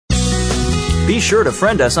Be sure to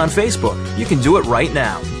friend us on Facebook. You can do it right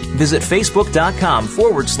now. Visit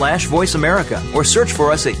facebook.com/Voice America or search for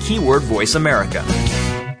us at keyword Voice America.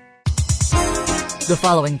 The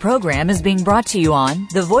following program is being brought to you on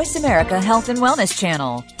the Voice America Health and Wellness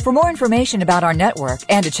Channel. For more information about our network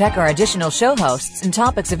and to check our additional show hosts and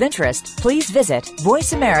topics of interest, please visit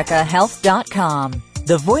voiceamericahealth.com.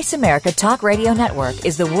 The Voice America Talk Radio Network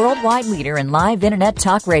is the worldwide leader in live Internet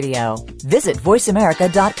talk radio. Visit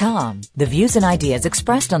voiceamerica.com. The views and ideas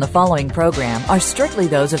expressed on the following program are strictly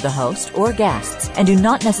those of the host or guests and do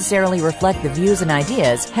not necessarily reflect the views and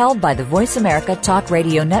ideas held by the Voice America Talk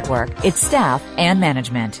Radio Network, its staff, and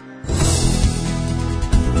management.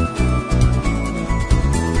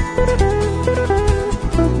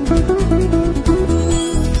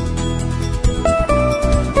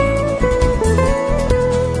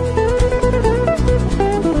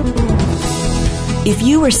 If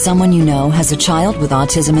you or someone you know has a child with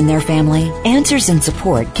autism in their family, answers and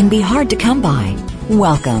support can be hard to come by.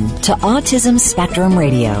 Welcome to Autism Spectrum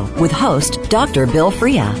Radio with host Dr. Bill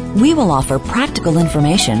Freya. We will offer practical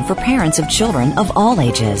information for parents of children of all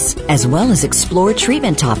ages, as well as explore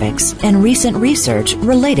treatment topics and recent research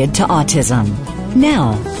related to autism.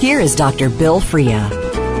 Now, here is Dr. Bill Freya.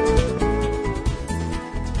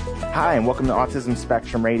 Hi, and welcome to Autism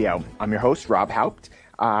Spectrum Radio. I'm your host, Rob Haupt.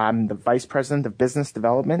 I'm the Vice President of Business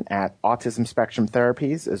Development at Autism Spectrum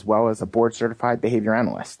Therapies, as well as a board-certified behavior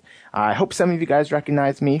analyst. I hope some of you guys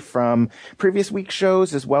recognize me from previous week's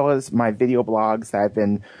shows, as well as my video blogs that I've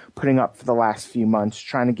been putting up for the last few months,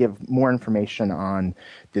 trying to give more information on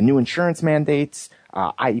the new insurance mandates,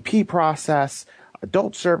 IEP process,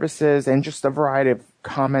 adult services, and just a variety of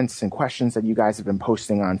comments and questions that you guys have been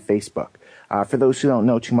posting on Facebook. For those who don't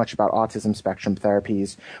know too much about Autism Spectrum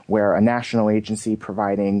Therapies, we're a national agency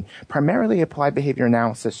providing primarily applied behavior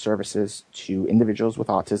analysis services to individuals with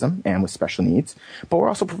autism and with special needs, but we're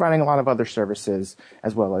also providing a lot of other services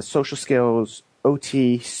as well as social skills,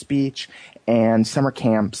 OT, speech, and summer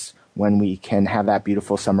camps when we can have that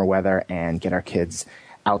beautiful summer weather and get our kids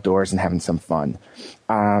outdoors and having some fun.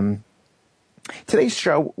 Today's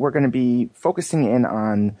show, we're going to be focusing in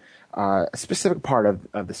on a specific part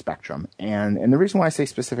of the spectrum. And the reason why I say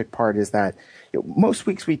specific part is that most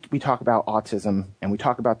weeks we talk about autism and we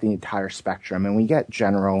talk about the entire spectrum and we get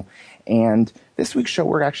general. And this week's show,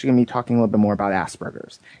 we're actually going to be talking a little bit more about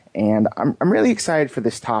Asperger's. And I'm really excited for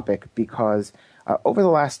this topic because over the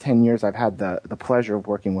last 10 years, I've had the pleasure of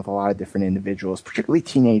working with a lot of different individuals, particularly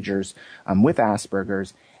teenagers with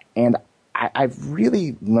Asperger's. And I've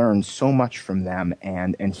really learned so much from them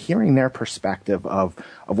and hearing their perspective of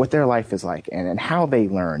what their life is like and how they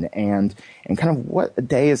learn and kind of what a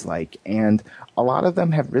day is like. And a lot of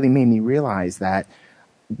them have really made me realize that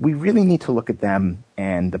we really need to look at them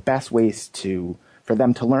and the best ways for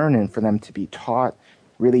them to learn and for them to be taught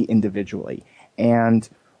really individually. And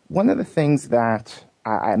one of the things that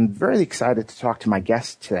I'm very excited to talk to my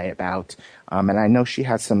guest today about, and I know she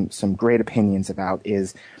has some great opinions about,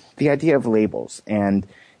 is the idea of labels and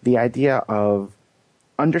the idea of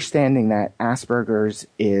understanding that Asperger's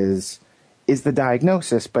is the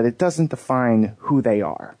diagnosis, but it doesn't define who they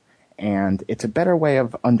are. And it's a better way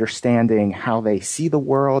of understanding how they see the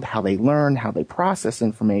world, how they learn, how they process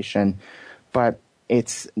information, but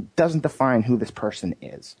it doesn't define who this person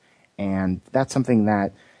is. And that's something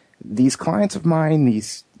that these clients of mine,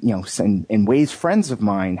 these in ways friends of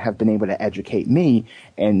mine have been able to educate me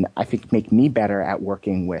and I think make me better at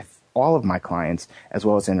working with all of my clients as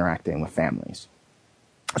well as interacting with families.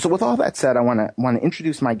 So with all that said, I want to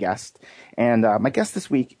introduce my guest. And my guest this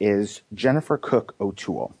week is Jennifer Cook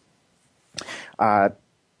O'Toole.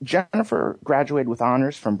 Jennifer graduated with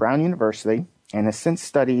honors from Brown University and has since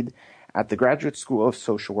studied at the Graduate School of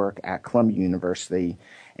Social Work at Columbia University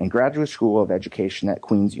and Graduate School of Education at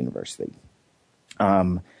Queen's University.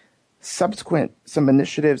 Some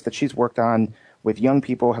initiatives that she's worked on with young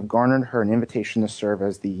people have garnered her an invitation to serve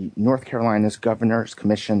as the North Carolina's Governor's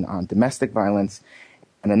Commission on Domestic Violence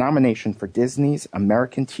and a nomination for Disney's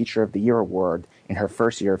American Teacher of the Year Award in her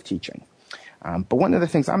first year of teaching. But one of the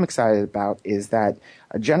things I'm excited about is that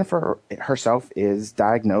Jennifer herself is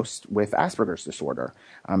diagnosed with Asperger's disorder.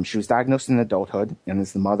 She was diagnosed in adulthood and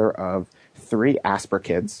is the mother of 3 Asper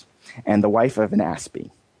kids and the wife of an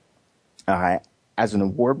Aspie. As an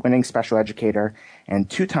award-winning special educator and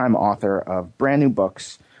 2-time author of brand new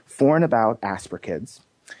books for and about Asper kids.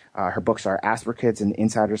 Her books are Asper Kids, An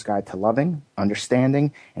Insider's Guide to Loving,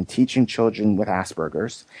 Understanding, and Teaching Children with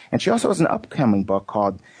Asperger's. And she also has an upcoming book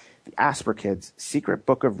called The Asper Kids, Secret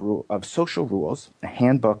Book of Social Rules, a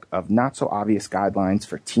handbook of not-so-obvious guidelines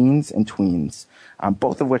for teens and tweens,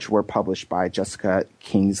 both of which were published by Jessica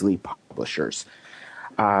Kingsley publishers.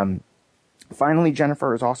 Finally,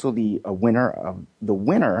 Jennifer is also the winner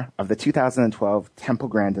of the 2012 Temple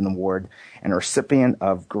Grandin Award and a recipient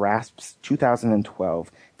of GRASP's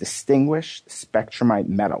 2012 Distinguished Spectrumite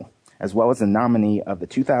Medal, as well as a nominee of the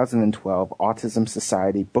 2012 Autism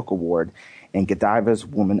Society Book Award and Godiva's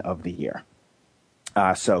Woman of the Year.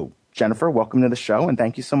 So, Jennifer, welcome to the show, and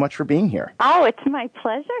thank you so much for being here. Oh, it's my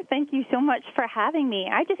pleasure. Thank you so much for having me.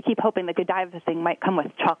 I just keep hoping the Godiva thing might come with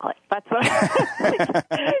chocolate. That's what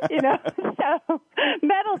so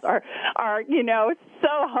medals are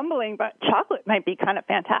so humbling, but chocolate might be kind of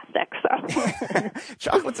fantastic. So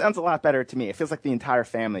chocolate sounds a lot better to me. It feels like the entire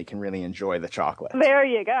family can really enjoy the chocolate. There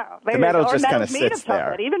you go. The medal just kind of sits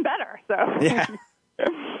there. Even better. So yeah.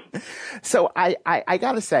 So I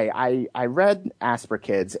got to say, I read Asper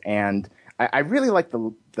Kids, and I really liked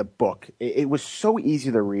the book. It was so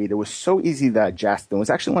easy to read. It was so easy to digest. It was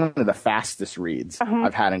actually one of the fastest reads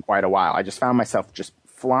I've had in quite a while. I just found myself just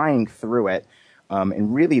flying through it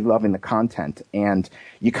and really loving the content. And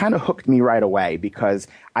you kind of hooked me right away because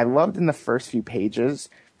I loved in the first few pages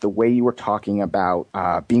the way you were talking about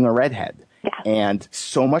being a redhead. Yeah. And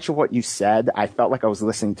so much of what you said, I felt like I was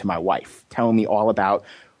listening to my wife telling me all about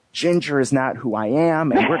ginger is not who I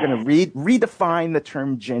am, and we're going to redefine the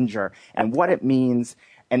term ginger and what it means.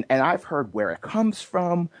 And I've heard where it comes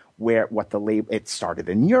from, what the label, it started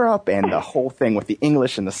in Europe, and the whole thing with the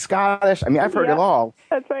English and the Scottish. I mean, I've heard it all.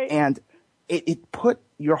 That's right. And it put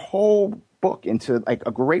your whole book into like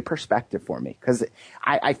a great perspective for me because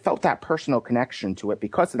I felt that personal connection to it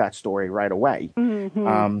because of that story right away.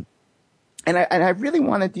 Mm-hmm. And I really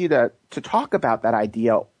wanted you to talk about that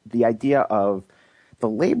idea, the idea of the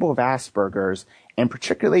label of Asperger's, and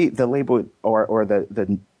particularly the label or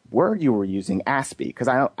the word you were using, Aspie, because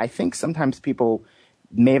I think sometimes people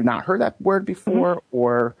may have not heard that word before,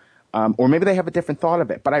 or maybe they have a different thought of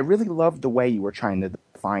it. But I really loved the way you were trying to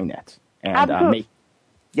define it and absolutely.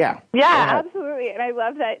 Yeah, absolutely. And I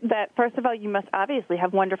love that first of all, you must obviously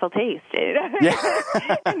have wonderful taste in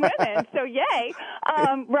women. So yay.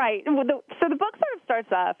 Right. Well, so the book sort of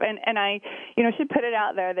starts off, and I should put it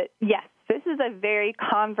out there that, yes, this is a very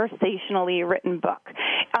conversationally written book.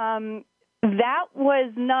 That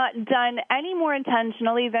was not done any more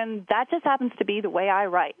intentionally than that just happens to be the way I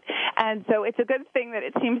write. And so it's a good thing that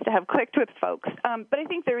it seems to have clicked with folks. But I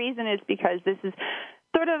think the reason is because this is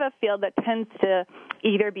sort of a field that tends to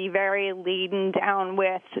either be very laden down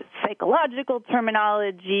with psychological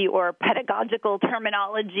terminology or pedagogical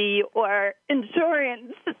terminology or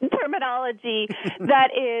insurance terminology that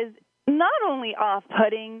is not only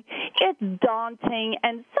off-putting, it's daunting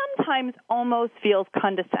and sometimes almost feels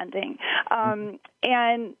condescending. And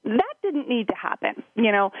that didn't need to happen,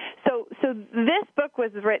 So this book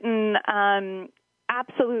was written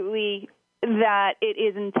absolutely that it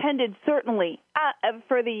is intended certainly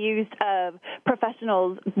for the use of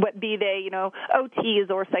professionals, what be they, OTs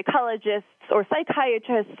or psychologists or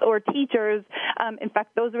psychiatrists or teachers. In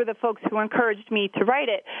fact, those were the folks who encouraged me to write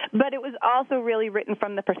it. But it was also really written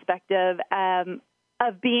from the perspective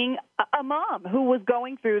of being a mom who was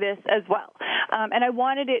going through this as well. And I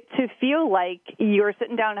wanted it to feel like you're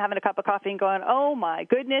sitting down and having a cup of coffee and going, oh, my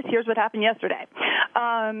goodness, here's what happened yesterday.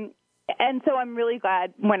 And so I'm really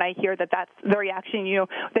glad when I hear that that's the reaction,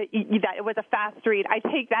 that it was a fast read. I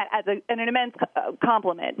take that as an immense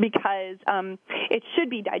compliment because it should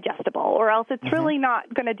be digestible, or else it's really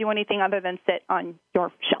not going to do anything other than sit on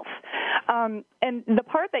your shelf. And the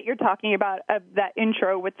part that you're talking about of that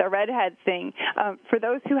intro with the redhead thing, for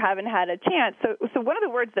those who haven't had a chance, so one of the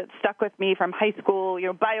words that stuck with me from high school,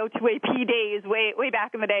 Bio 2AP days, way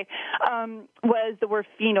back in the day, was the word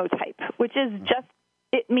phenotype, which is just,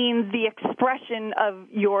 it means the expression of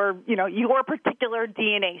your particular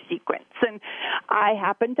DNA sequence. And I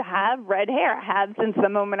happen to have red hair. I have since the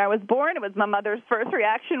moment I was born. It was my mother's first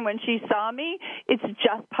reaction when she saw me. It's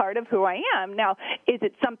just part of who I am. Now, is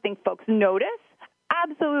it something folks notice?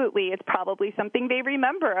 Absolutely. It's probably something they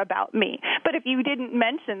remember about me. But if you didn't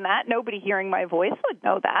mention that, nobody hearing my voice would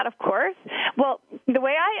know that, of course. Well, the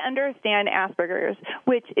way I understand Asperger's,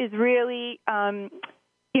 which is really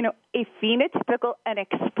a phenotypical, an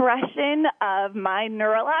expression of my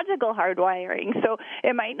neurological hardwiring. So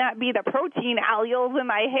it might not be the protein alleles in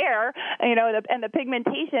my hair, and the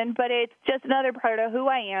pigmentation, but it's just another part of who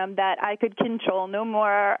I am that I could control no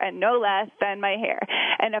more and no less than my hair.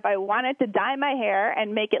 And if I wanted to dye my hair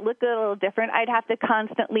and make it look a little different, I'd have to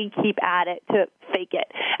constantly keep at it to fake it.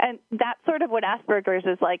 And that's sort of what Asperger's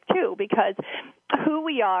is like, too, because who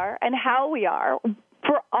we are and how we are,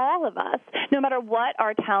 for all of us, no matter what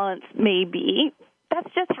our talents may be, that's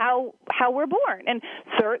just how we're born. And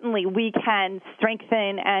certainly we can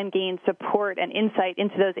strengthen and gain support and insight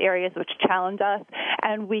into those areas which challenge us,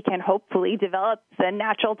 and we can hopefully develop the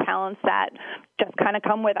natural talents that just kind of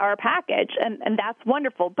come with our package, and that's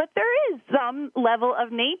wonderful. But there is some level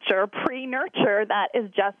of nature, pre-nurture, that is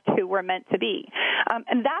just who we're meant to be.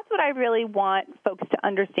 And that's what I really want folks to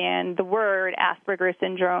understand the word Asperger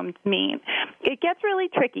syndrome to mean. It gets really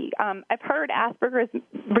tricky. I've heard Asperger's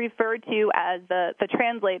referred to as the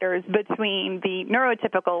translators between the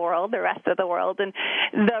neurotypical world, the rest of the world, and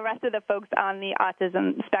the rest of the folks on the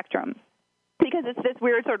autism spectrum, because it's this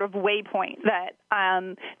weird sort of waypoint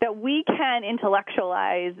that we can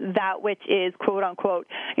intellectualize that which is quote unquote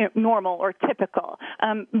normal or typical,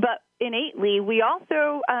 but innately we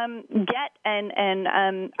also get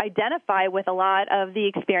and identify with a lot of the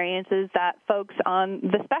experiences that folks on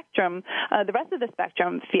the spectrum, the rest of the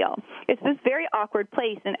spectrum, feel. It's this very awkward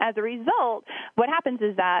place, and as a result, what happens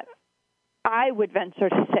is that I would venture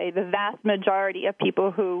to say the vast majority of people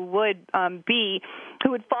who would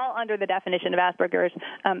fall under the definition of Asperger's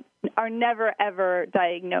are never, ever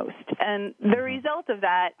diagnosed. And the results of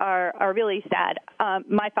that are really sad.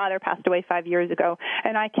 My father passed away 5 years ago,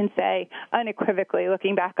 and I can say unequivocally,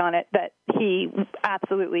 looking back on it, that he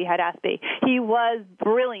absolutely had Aspies. He was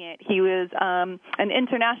brilliant. He was an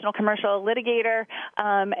international commercial litigator,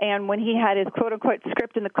 and when he had his quote-unquote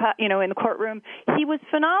script in the courtroom, he was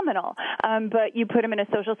phenomenal. But you put him in a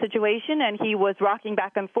social situation, and he was rocking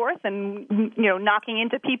back and forth and, knocking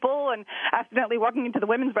into people and accidentally walking into the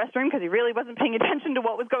women's restroom because he really wasn't paying attention to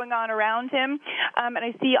what was going on around him. And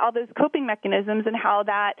I see all those coping mechanisms and how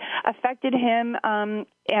that affected him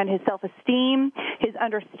and his self-esteem, his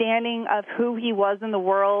understanding of who he was in the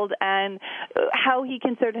world, and how he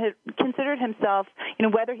considered himself,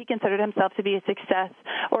 whether he considered himself to be a success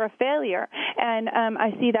or a failure. And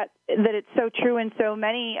I see that it's so true in so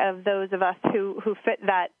many of those of us who fit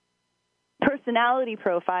that personality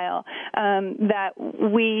profile, that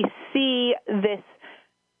we see this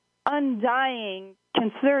undying,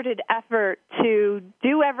 concerted effort to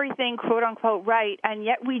do everything quote unquote right, and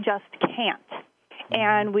yet we just can't.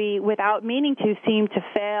 And we, without meaning to, seem to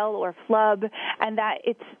fail or flub, and that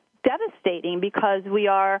it's devastating because we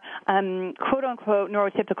are quote unquote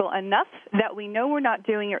neurotypical enough that we know we're not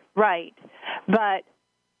doing it right, but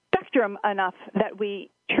spectrum enough that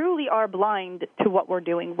we truly are blind to what we're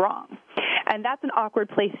doing wrong. And that's an awkward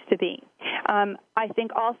place to be. I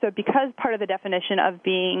think also because part of the definition of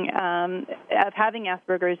of having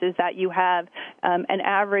Asperger's is that you have an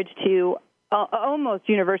average to almost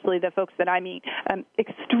universally the folks that I meet,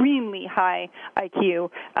 extremely high IQ,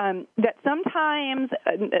 that sometimes,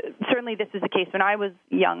 certainly this is the case when I was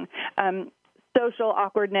young, social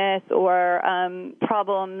awkwardness or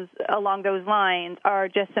problems along those lines are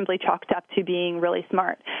just simply chalked up to being really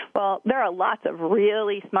smart. Well, there are lots of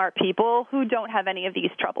really smart people who don't have any of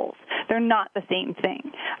these troubles. They're not the same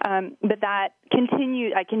thing. But I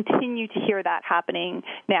continue to hear that happening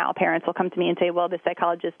now. Parents will come to me and say, well, the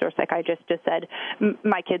psychologist or psychiatrist just said,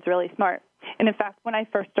 my kid's really smart. And in fact, when I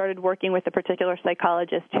first started working with a particular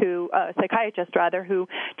psychiatrist who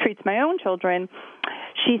treats my own children,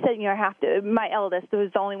 she said, my eldest, who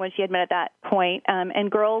was the only one she had met at that point, and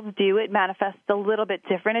girls do, it manifests a little bit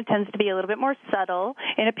different. It tends to be a little bit more subtle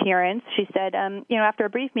in appearance. She said, after a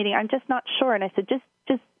brief meeting, I'm just not sure. And I said, just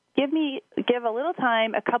give a little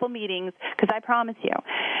time, a couple meetings, because I promise you.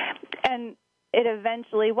 And it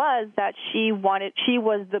eventually was that she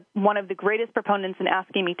was one of the greatest proponents in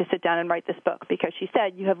asking me to sit down and write this book, because she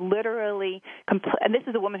said, you have literally, and this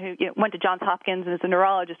is a woman who went to Johns Hopkins and is a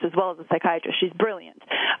neurologist as well as a psychiatrist. She's brilliant.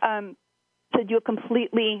 Said you have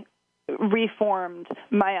completely reformed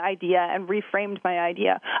my idea and reframed my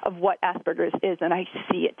idea of what Asperger's is, and I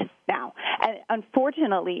see it now. And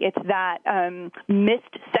unfortunately, it's that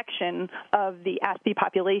missed section of the Aspie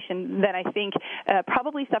population that I think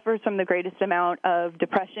probably suffers from the greatest amount of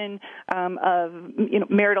depression, of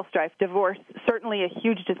marital strife, divorce, certainly a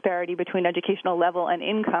huge disparity between educational level and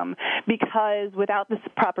income, because without the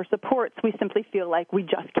proper supports, we simply feel like we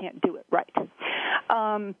just can't do it right.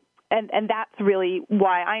 And that's really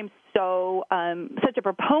why I'm such a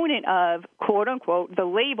proponent of, quote unquote, the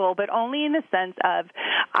label, but only in the sense of,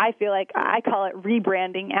 I feel like I call it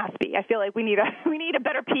rebranding Aspie. I feel like we need a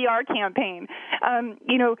better PR campaign.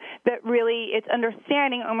 That really it's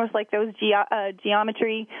understanding, almost like those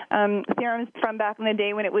geometry theorems from back in the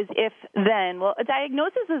day when it was if then. Well, a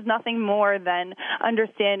diagnosis is nothing more than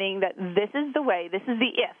understanding that this is the way, this is the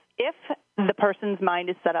if. If the person's mind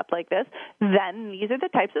is set up like this, then these are the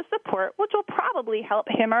types of support which will probably help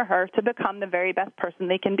him or her to become the very best person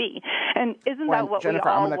they can be. And isn't that what Jennifer,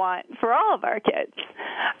 we all want for all of our kids?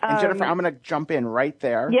 And Jennifer, I'm going to jump in right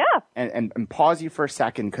there and pause you for a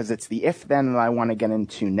second, because it's the if-then that I want to get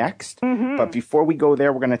into next. Mm-hmm. But before we go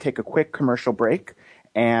there, we're going to take a quick commercial break.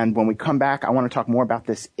 And when we come back, I want to talk more about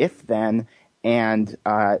this if-then and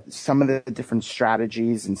some of the different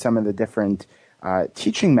strategies and some of the different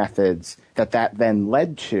teaching methods that then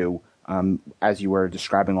led to as you were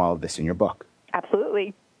describing all of this in your book.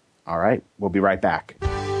 Absolutely. All right. We'll be right back.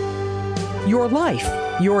 Your life,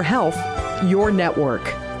 your health, your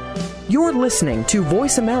network. You're listening to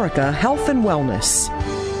Voice America Health and Wellness.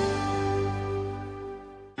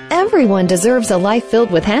 Everyone deserves a life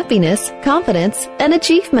filled with happiness, confidence, and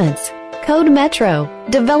achievements. Code Metro,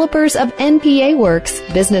 developers of NPA Works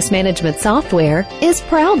business management software, is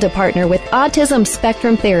proud to partner with Autism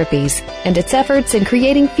Spectrum Therapies and its efforts in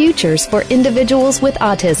creating futures for individuals with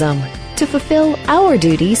autism. To fulfill our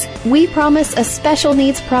duties, we promise a special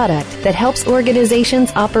needs product that helps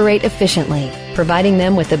organizations operate efficiently, providing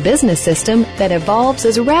them with a business system that evolves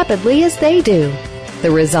as rapidly as they do.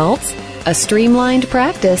 The results? A streamlined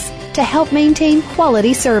practice to help maintain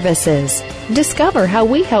quality services. Discover how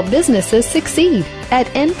we help businesses succeed at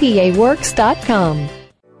npaworks.com.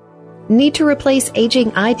 Need to replace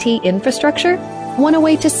aging IT infrastructure? Want a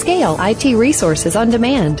way to scale IT resources on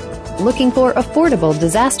demand? Looking for affordable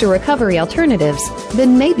disaster recovery alternatives?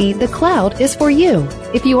 Then maybe the cloud is for you.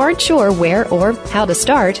 If you aren't sure where or how to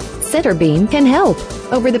start, Centerbeam can help.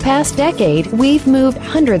 Over the past decade, we've moved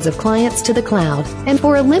hundreds of clients to the cloud, and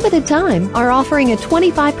for a limited time are offering a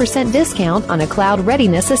 25% discount on a cloud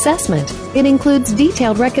readiness assessment. It includes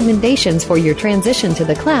detailed recommendations for your transition to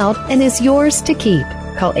the cloud and is yours to keep.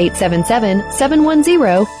 Call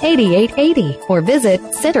 877-710-8880 or visit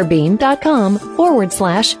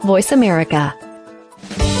centerbeam.com/Voice America.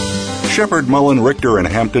 Shepard, Mullen, Richter &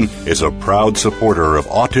 Hampton is a proud supporter of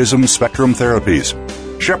Autism Spectrum Therapies.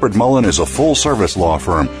 Shepard Mullen is a full-service law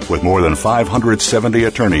firm with more than 570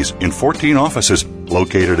 attorneys in 14 offices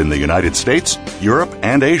located in the United States, Europe,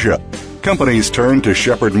 and Asia. Companies turn to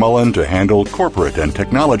Shepard Mullen to handle corporate and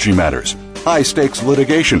technology matters, high-stakes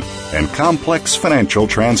litigation, and complex financial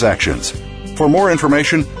transactions. For more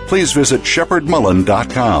information, please visit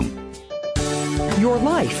shepardmullen.com. Your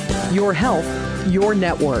life, your health, your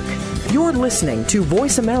network. You're listening to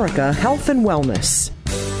Voice America Health and Wellness.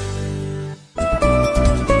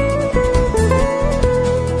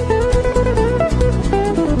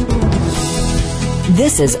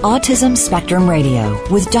 This is Autism Spectrum Radio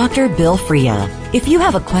with Dr. Bill Freya. If you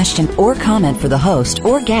have a question or comment for the host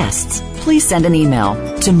or guests, please send an email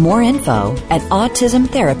to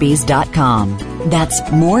moreinfo@autismtherapies.com. That's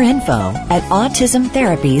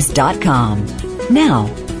moreinfo@autismtherapies.com. Now,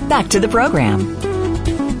 back to the program.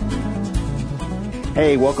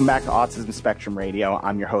 Hey, welcome back to Autism Spectrum Radio.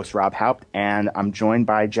 I'm your host, Rob Haupt, and I'm joined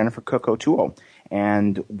by Jennifer Cook O'Toole.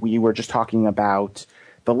 And we were just talking about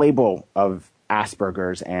the label of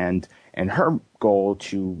Asperger's and her goal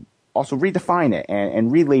to also redefine it and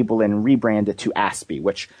relabel it and rebrand it to Aspie,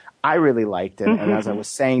 which I really liked. And as I was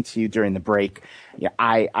saying to you during the break,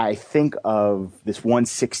 I think of this one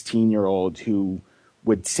 16-year-old who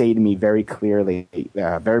would say to me very clearly,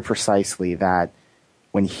 very precisely, that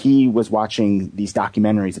when he was watching these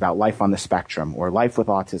documentaries about life on the spectrum or life with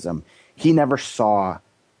autism, he never saw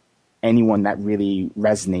anyone that really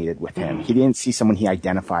resonated with him. He didn't see someone he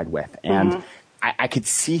identified with. And I could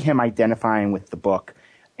see him identifying with the book.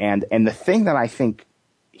 And the thing that I think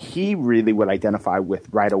he really would identify with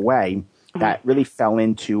right away that really fell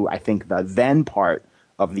into, I think, the then part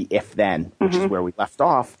of the if-then, which is where we left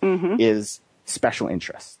off, is special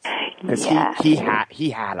interests. Because he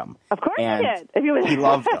had them. Of course and he did. He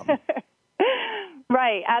loved them.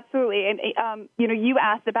 Right, absolutely. And, you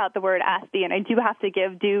asked about the word Aspie, and I do have to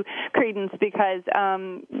give due credence because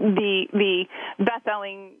the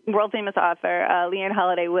best-selling, world-famous author, Leanne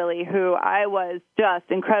Holliday-Willie, who I was just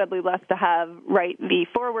incredibly blessed to have write the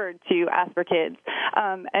foreword to Asper Kids,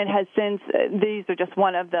 and has since, these are just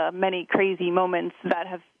one of the many crazy moments that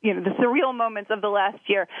have, the surreal moments of the last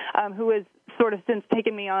year, who has sort of since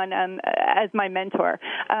taken me on as my mentor.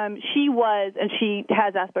 She was, and she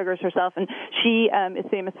has Asperger's herself, and she is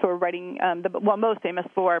famous for writing, most famous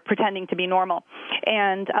for pretending to be normal.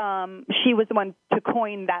 And she was the one to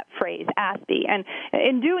coin that phrase, Aspie. And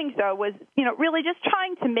in doing so was, really just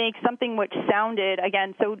trying to make something which sounded,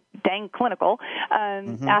 again, so dang clinical.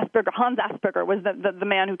 Asperger, Hans Asperger was the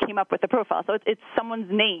man who came up with the profile. So it's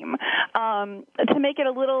someone's name, to make it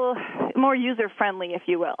a little more user-friendly, if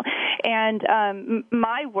you will. And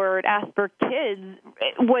my word, Asper Kids,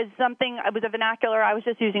 was a vernacular I was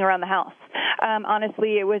just using around the house.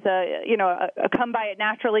 Honestly, it was a come by it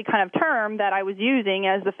naturally kind of term that I was using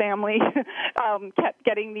as the family kept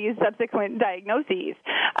getting these subsequent diagnoses.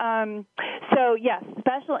 So yes,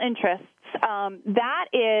 special interests. That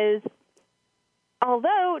is,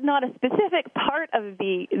 although not a specific part of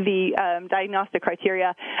the diagnostic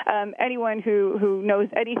criteria, anyone who knows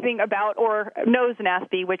anything about or knows an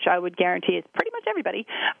Aspie, which I would guarantee is pretty much everybody,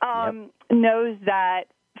 knows that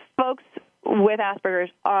folks with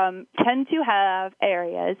Asperger's tend to have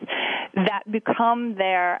areas that become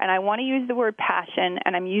their, and I want to use the word passion,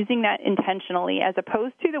 and I'm using that intentionally as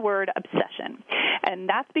opposed to the word obsession. And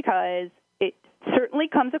that's because it certainly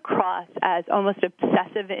comes across as almost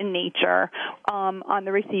obsessive in nature on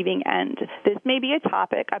the receiving end. This may be a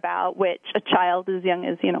topic about which a child as young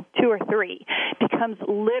as 2 or 3 becomes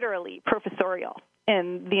literally professorial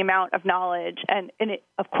in the amount of knowledge, and it,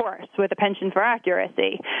 of course, with a penchant for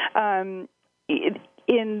accuracy,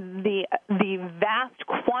 in the vast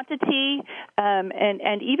quantity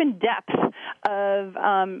and even depth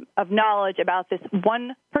of knowledge about this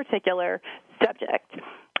one particular subject.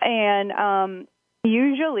 And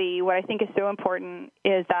usually what I think is so important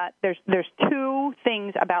is that there's 2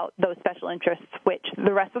 things about those special interests which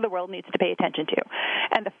the rest of the world needs to pay attention to.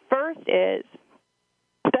 And the first is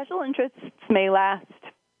special interests may last,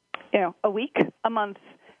 a week, a month,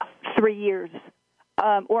 3 years,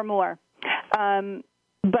 or more.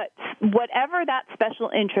 But whatever that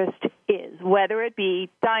special interest is, whether it be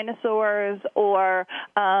dinosaurs or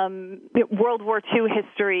World War II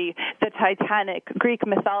history, the Titanic, Greek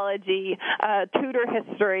mythology, Tudor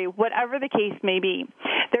history, whatever the case may be,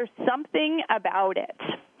 there's something about it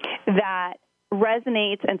that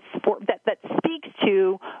resonates and that speaks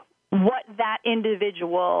to what that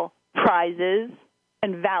individual prizes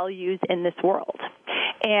and values in this world.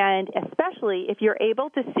 And especially if you're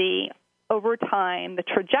able to see over time the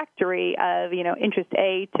trajectory of, interest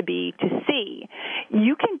A to B to C,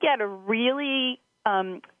 you can get a really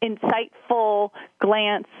insightful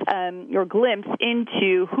glance or glimpse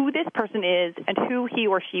into who this person is and who he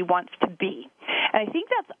or she wants to be. And I think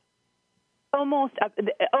that's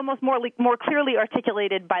almost more clearly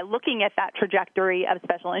articulated by looking at that trajectory of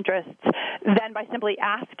special interests than by simply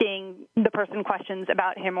asking the person questions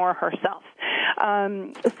about him or herself.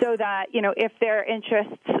 So that, if their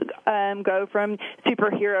interests go from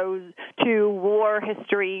superheroes to war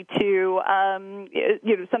history to,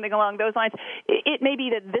 something along those lines, it may be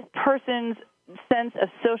that this person's sense of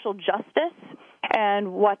social justice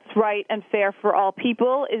and what's right and fair for all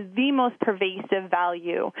people is the most pervasive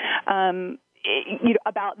value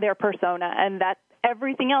about their persona, and that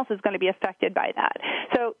everything else is going to be affected by that.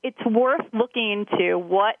 So it's worth looking into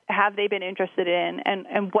what have they been interested in,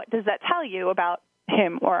 and what does that tell you about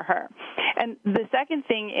him or her. And the second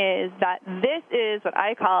thing is that this is what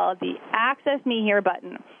I call the Access Me Here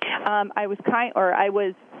button. I was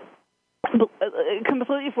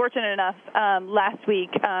completely fortunate enough last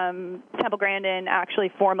week, Temple Grandin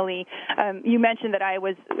actually formally, you mentioned that I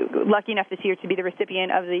was lucky enough this year to be the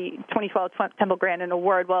recipient of the 2012 Temple Grandin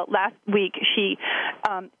Award. Well, last week she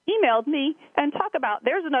emailed me and talked about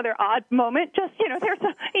there's another odd moment. Just there's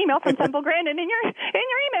an email from Temple Grandin in your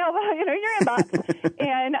email, your inbox,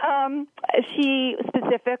 and she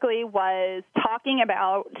specifically was talking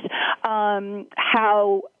about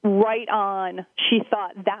how right on she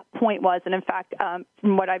thought that point was. And in fact,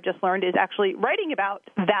 from what I've just learned, is actually writing about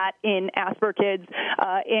that in Asperger Kids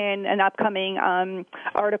in an upcoming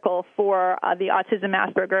article for the Autism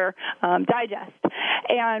Asperger Digest.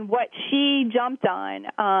 And what she jumped on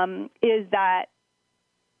is that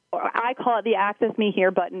I call it the Access Me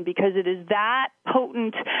Here button, because it is that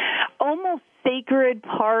potent, almost sacred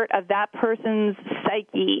part of that person's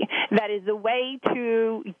psyche that is a way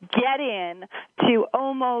to get in to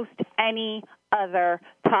almost any other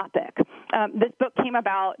topic. This book came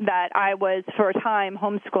about that I was, for a time,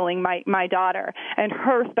 homeschooling my daughter, and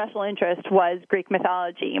her special interest was Greek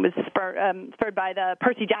mythology. It was spurred by the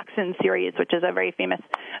Percy Jackson series, which is a very famous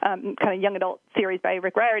kind of young adult series by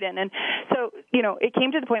Rick Riordan. And so, it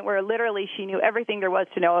came to the point where literally she knew everything there was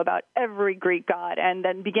to know about every Greek god, and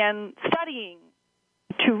then began studying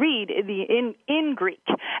to read in Greek,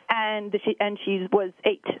 and she was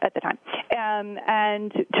 8 at the time,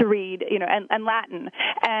 and to read, and Latin,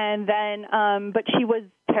 and then, but she was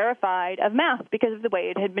terrified of math because of the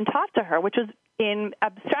way it had been taught to her, which was in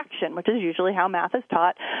abstraction, which is usually how math is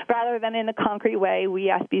taught, rather than in the concrete way we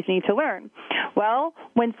Aspies need to learn. Well,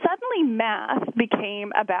 when suddenly math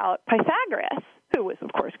became about Pythagoras, who was,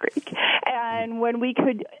 of course, Greek, and when we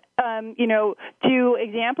could, do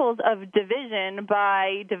examples of division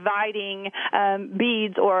by dividing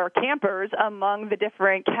beads or campers among the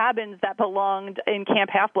different cabins that belonged in Camp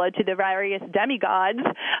Half-Blood to the various demigods,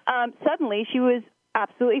 suddenly she was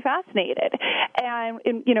absolutely fascinated. And,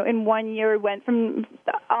 in 1 year, went from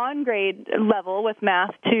on grade level with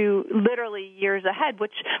math to literally years ahead,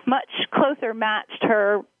 which much closer matched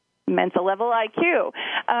her mental level IQ.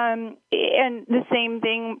 And the same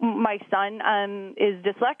thing, my son is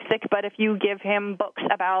dyslexic, but if you give him books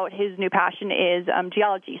about his new passion is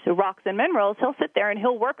geology, so rocks and minerals, he'll sit there and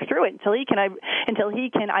he'll work through it until he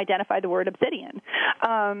can identify the word obsidian.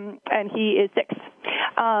 And he is 6.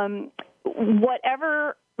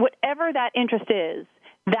 Whatever that interest is,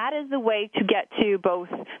 that is the way to get to both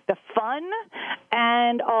the fun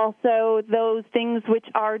and also those things which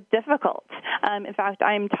are difficult. In fact,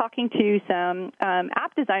 I'm talking to some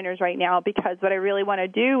app designers right now because what I really want to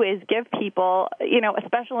do is give people, a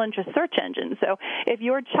special interest search engine. So if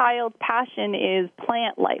your child's passion is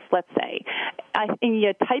plant life, let's say, and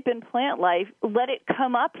you type in plant life, let it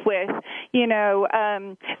come up with,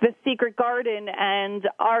 The Secret Garden and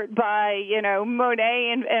art by,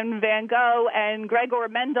 Monet and Van Gogh and Gregor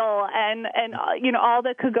Mendel and all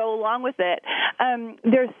that could go along with it.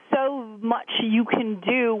 There's so much you can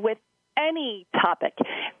do with any topic.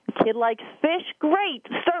 Kid likes fish, great.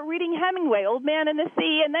 Start reading Hemingway, Old Man and the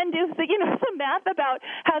Sea, and then do some math about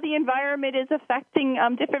how the environment is affecting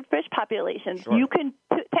different fish populations. Sure. You can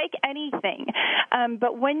take anything.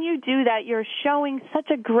 But when you do that, you're showing such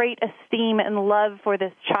a great esteem and love for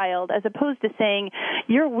this child as opposed to saying,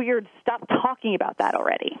 you're weird, stop talking about that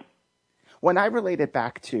already. When I relate it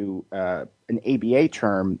back to an ABA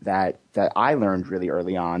term that I learned really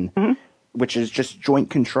early on, mm-hmm. which is just joint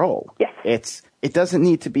control. Yes. It doesn't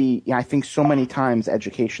need to be, I think so many times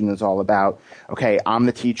education is all about, okay, I'm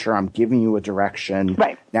the teacher, I'm giving you a direction,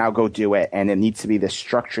 right. Now go do it. And it needs to be this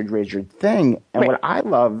structured, rigid thing. And right. What I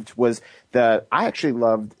loved was I actually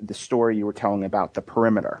loved the story you were telling about the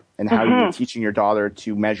perimeter and how mm-hmm. you were teaching your daughter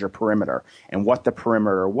to measure perimeter and what the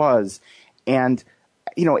perimeter was. And,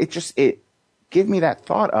 it gave me that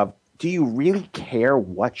thought of, do you really care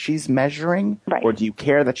what she's measuring? Right. Or do you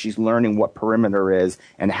care that she's learning what perimeter is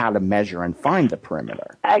and how to measure and find the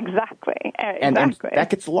perimeter? Exactly. And that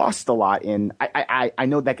gets lost a lot in, I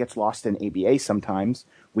know that gets lost in ABA sometimes.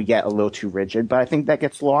 We get a little too rigid, but I think that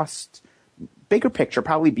gets lost, bigger picture,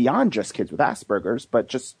 probably beyond just kids with Asperger's, but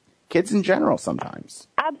just kids in general sometimes.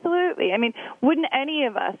 Absolutely. I mean, wouldn't any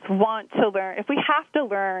of us want to learn, if we have to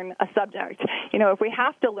learn a subject, if we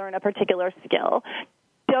have to learn a particular skill,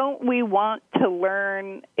 don't we want to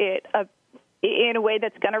learn it in a way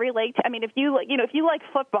that's going to relate to, if you like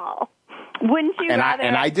football, wouldn't you rather?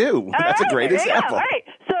 And I do. That's a great example. All right.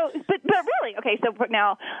 So, but really, okay, so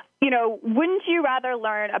now, wouldn't you rather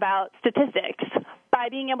learn about statistics by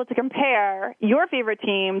being able to compare your favorite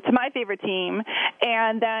team to my favorite team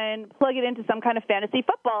and then plug it into some kind of fantasy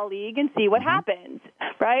football league and see what mm-hmm. happens,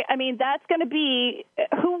 right? That's going to be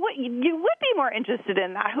you would be more interested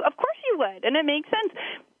in that. Of course you would, and it makes sense.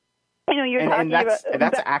 You're talking about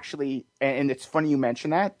that's actually, and it's funny you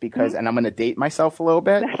mention that because, mm-hmm. and I'm going to date myself a little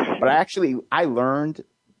bit, but I learned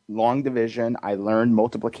long division, I learned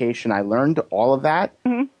multiplication, I learned all of that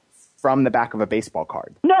mm-hmm. from the back of a baseball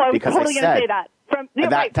card. No, I was totally going to say that.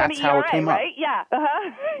 That's how it came up. Right? Yeah.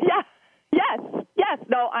 Uh-huh. Yeah. Yes.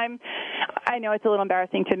 No, I know it's a little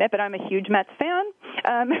embarrassing to admit, but I'm a huge Mets fan.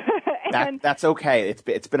 That's okay.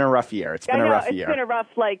 It's been a rough year. It's been a rough,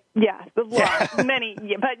 many.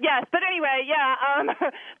 Yeah, but yes. But anyway, yeah.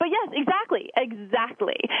 But yes, exactly.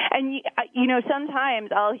 And sometimes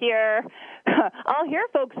I'll hear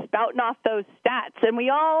folks spouting off those stats, and we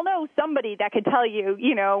all know somebody that could tell you,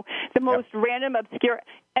 the most random, obscure,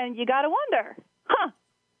 and you got to wonder,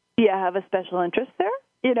 do you have a special interest there?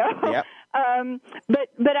 Yep.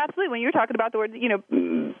 But absolutely, when you were talking about the word,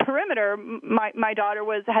 perimeter, my daughter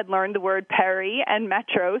had learned the word peri and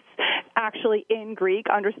metros actually in Greek,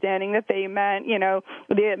 understanding that they meant,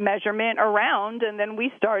 the measurement around, and then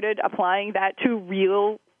we started applying that to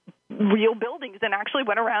real buildings and actually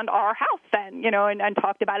went around our house then, and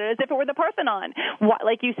talked about it as if it were the Parthenon.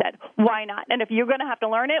 Like you said, why not? And if you're going to have to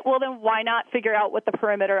learn it, well, then why not figure out what the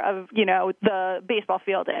perimeter of, the baseball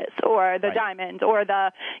field is or the right. diamond or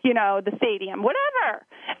the stadium, whatever.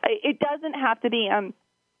 It doesn't have to be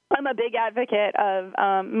I'm a big advocate of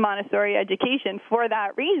Montessori education for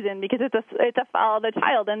that reason, because it's a follow the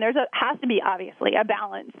child, and has to be obviously a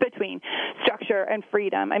balance between structure and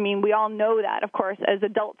freedom. I mean, we all know that, of course, as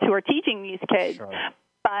adults who are teaching these kids. Sure.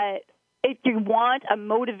 But if you want a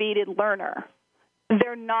motivated learner,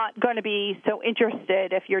 they're not going to be so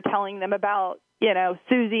interested if you're telling them about,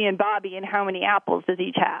 Susie and Bobby and how many apples does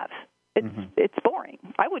each have. It's boring.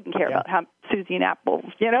 I wouldn't care about how Susie and apples,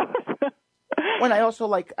 Well, I also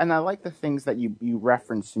like the things that you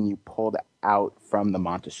referenced and you pulled out from the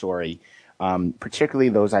Montessori, particularly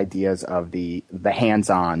those ideas of the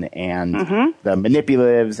hands-on and the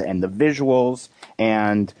manipulatives and the visuals.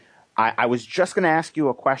 And I was just going to ask you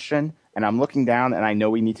a question, and I'm looking down, and I know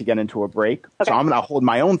we need to get into a break. Okay. So I'm going to hold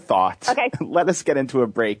my own thoughts. Okay. Let us get into a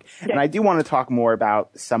break. Okay. And I do want to talk more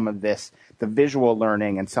about some of this, the visual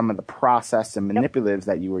learning and some of the process and manipulatives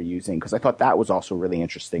that you were using, because I thought that was also really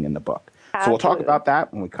interesting in the book. Absolutely. So we'll talk about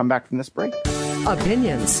that when we come back from this break.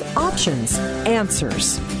 Opinions, options,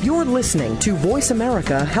 answers. You're listening to Voice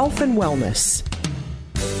America Health and Wellness.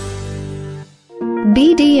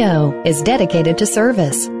 BDO is dedicated to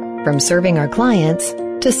service, from serving our clients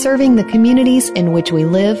to serving the communities in which we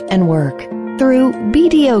live and work. Through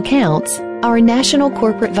BDO Counts, our national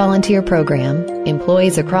corporate volunteer program,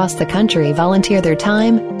 employees across the country volunteer their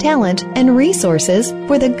time, talent, and resources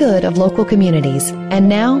for the good of local communities. And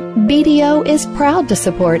now, BDO is proud to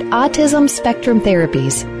support Autism Spectrum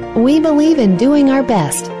Therapies. We believe in doing our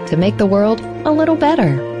best to make the world a little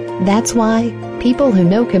better. That's why people who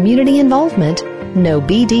know community involvement know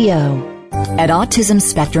BDO. At Autism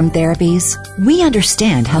Spectrum Therapies, we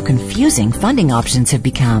understand how confusing funding options have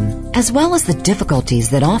become, as well as the difficulties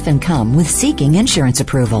that often come with seeking insurance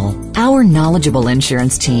approval. Our knowledgeable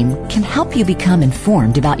insurance team can help you become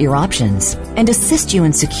informed about your options and assist you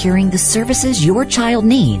in securing the services your child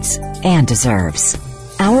needs and deserves.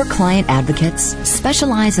 Our client advocates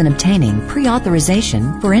specialize in obtaining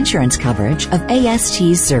pre-authorization for insurance coverage of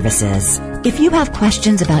AST's services. If you have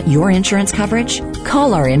questions about your insurance coverage,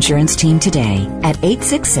 call our insurance team today at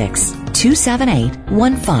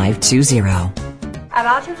 866-278-1520. At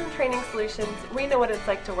Autism Training Solutions, we know what it's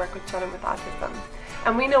like to work with children with autism.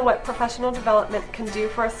 And we know what professional development can do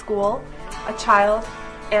for a school, a child,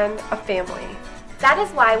 and a family. That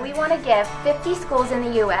is why we want to give 50 schools in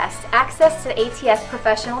the U.S. access to ATS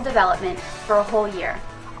professional development for a whole year.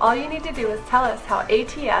 All you need to do is tell us how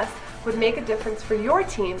ATS would make a difference for your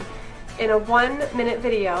team in a 1-minute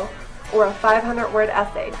video or a 500-word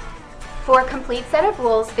essay. For a complete set of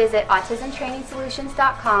rules, visit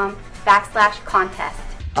autismtrainingsolutions.com/contest.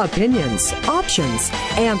 Opinions, options,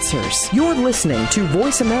 answers. You're listening to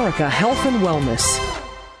Voice America Health and Wellness.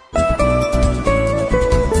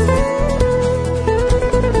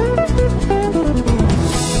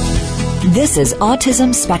 This is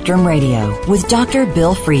Autism Spectrum Radio with Dr.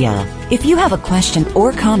 Bill Freya. If you have a question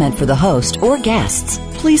or comment for the host or guests,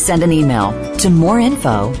 please send an email to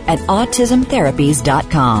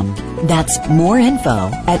moreinfo@autismtherapies.com. That's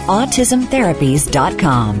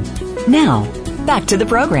moreinfo@autismtherapies.com. Now, back to the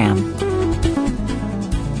program.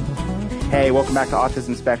 Hey, welcome back to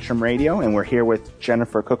Autism Spectrum Radio, and we're here with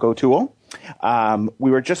Jennifer Cook O'Toole. We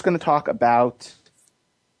were just going to talk about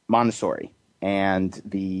Montessori and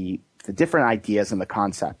the different ideas and the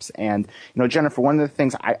concepts. And, Jennifer, one of the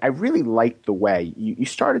things I really liked the way you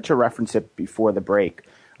started to reference it before the break,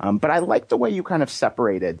 but I liked the way you kind of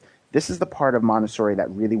separated. This is the part of Montessori that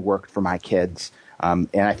really worked for my kids. And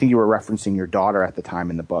I think you were referencing your daughter at the time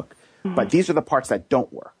in the book. Mm-hmm. But these are the parts that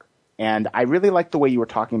don't work. And I really liked the way you were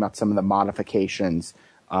talking about some of the modifications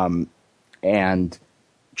and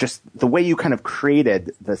just the way you kind of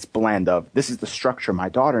created this blend of this is the structure my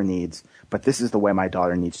daughter needs, but this is the way my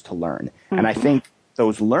daughter needs to learn. Mm-hmm. And I think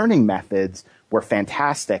those learning methods were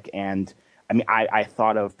fantastic. And I mean, I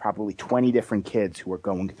thought of probably 20 different kids who were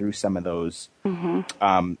going through some of those, so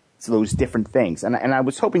those different things. And I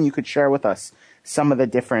was hoping you could share with us some of the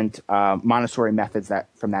different Montessori methods that,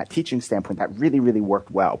 from that teaching standpoint, that really, really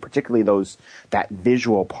worked well, particularly that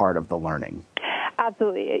visual part of the learning.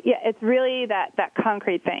 Absolutely. Yeah, it's really that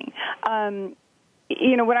concrete thing. When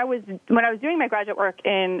I was doing my graduate work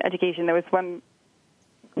in education, there was one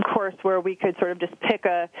course where we could sort of just pick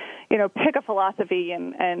a philosophy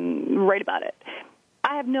and write about it.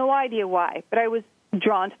 I have no idea why, but I was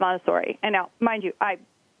drawn to Montessori. And now, mind you, I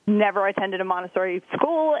never attended a Montessori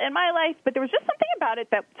school in my life, but there was just something about it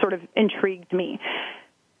that sort of intrigued me.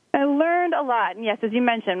 I learned a lot. And yes, as you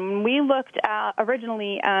mentioned, when we looked at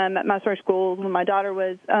originally at Montessori schools when my daughter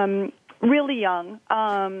was really young,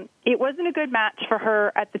 it wasn't a good match for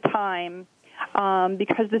her at the time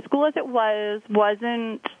because the school as it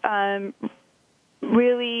wasn't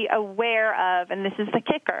really aware of, and this is the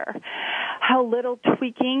kicker, how little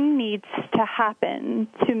tweaking needs to happen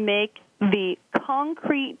to make the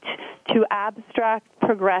concrete to abstract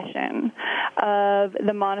progression of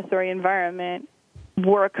the Montessori environment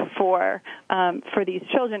work for these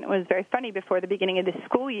children. It was very funny. Before the beginning of the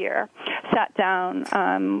school year, sat down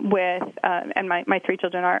with, and my three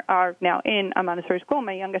children are now in a Montessori school.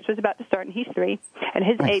 My youngest was about to start, and he's 3, and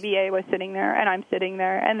his ABA was sitting there, and I'm sitting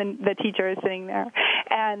there, and then the teacher is sitting there,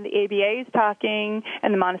 and the ABA is talking,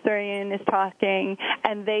 and the Montessorian is talking,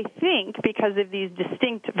 and they think, because of these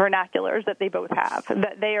distinct vernaculars that they both have,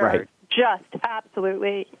 that they are just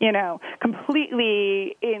absolutely,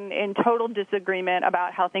 completely in total disagreement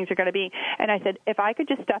about how things are going to be. And I said, if I could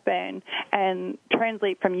just step in and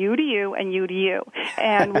translate from you to you and you to you.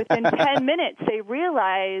 And within 10 minutes, they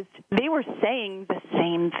realized they were saying the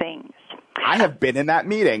same things. I have been in that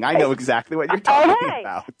meeting. I know exactly what you're talking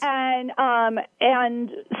about. And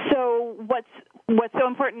so what's so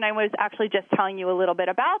important, I was actually just telling you a little bit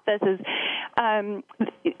about this, is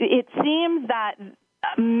it seems that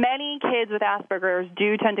many kids with Asperger's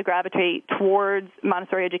do tend to gravitate towards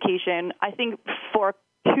Montessori education, I think, for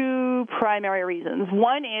 2 primary reasons.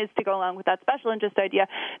 One is to go along with that special interest idea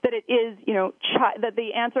that it is, that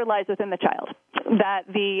the answer lies within the child, that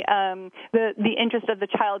the interest of the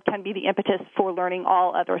child can be the impetus for learning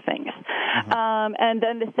all other things. Mm-hmm. And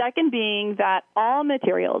then the second being that all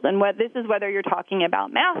materials, and this is whether you're talking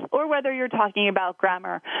about math or whether you're talking about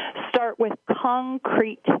grammar, start with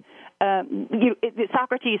concrete.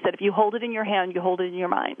 Socrates said, if you hold it in your hand, you hold it in your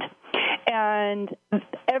mind. And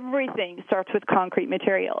everything starts with concrete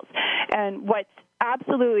materials. And what's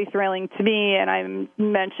absolutely thrilling to me, and I'm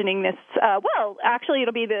mentioning this, actually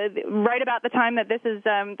it'll be right about the time that this is,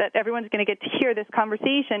 that everyone's going to get to hear this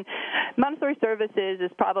conversation. Montessori Services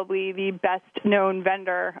is probably the best known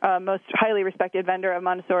vendor, most highly respected vendor of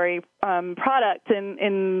Montessori products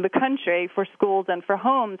in the country for schools and for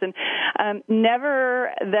homes. And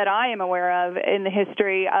never that I am aware of in the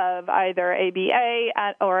history of either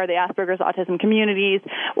ABA or the Asperger's autism communities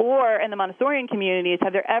or in the Montessorian communities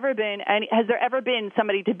has there ever been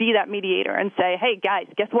somebody to be that mediator and say, hey, guys,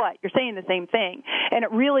 guess what? You're saying the same thing. And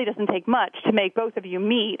it really doesn't take much to make both of you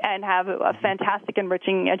meet and have a fantastic,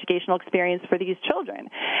 enriching educational experience for these children.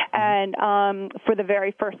 And for the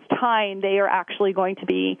very first time, they are actually going to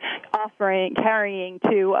be carrying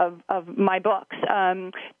 2 of my books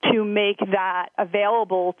to make that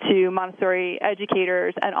available to Montessori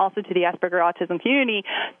educators and also to the Asperger autism community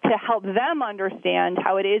to help them understand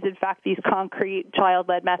how it is, in fact, these concrete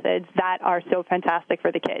child-led methods that are so fantastic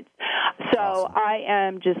for the kids. So awesome. I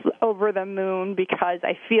am just over the moon because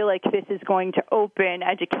I feel like this is going to open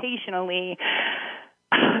educationally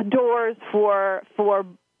doors for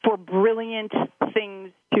brilliant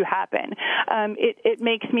things to happen. It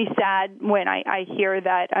makes me sad when I hear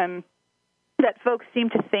that folks seem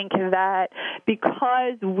to think that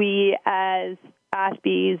because we as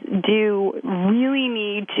Aspies do really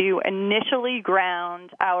need to initially ground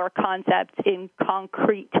our concepts in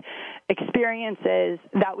concrete experiences,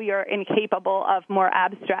 that we are incapable of more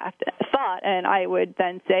abstract thought. And I would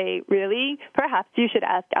then say, really, perhaps you should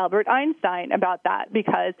ask Albert Einstein about that,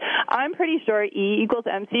 because I'm pretty sure E =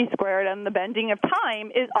 mc squared and the bending of time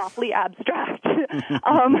is awfully abstract.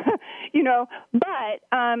 But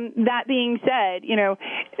that being said,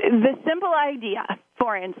 the simple idea,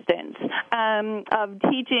 for instance, of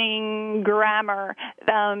teaching grammar,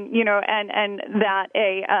 and that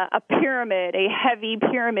a pyramid, a heavy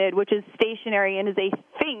pyramid, which is stationary and is a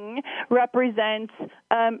thing, represents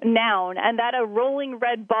noun, and that a rolling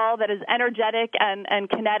red ball that is energetic and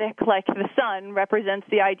kinetic like the sun represents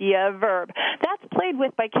the idea of verb. That's played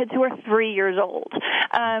with by kids who are 3 years old.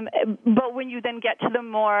 But when you then get to the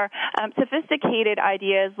more sophisticated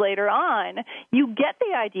ideas later on, you get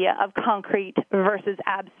the idea of concrete versus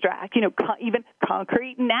abstract, even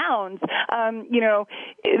concrete nouns,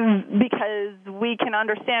 because we can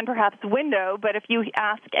understand perhaps window, but if you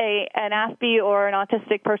ask an Aspie or an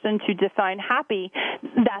autistic person to define happy,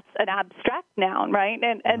 that's an abstract noun, right?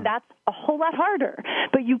 And that's a whole lot harder,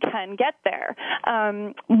 but you can get there.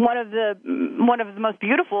 One of the most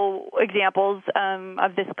beautiful examples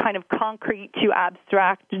of this kind of concrete to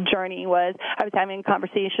abstract journey was I was having a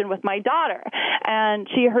conversation with my daughter, and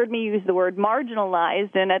she heard me use the word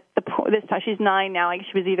marginalized, and at this time, she's 9 now, I guess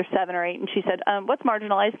she was either 7 or 8, and she said, what's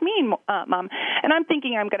marginalized mean, Mom? And I'm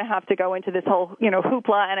thinking I'm going to have to go into this whole,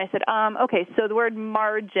 hoopla, and I said, okay, so the word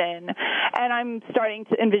margin, and I'm starting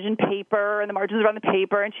to envision paper, and the margins are on the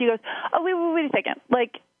paper, and she goes, oh, wait a second,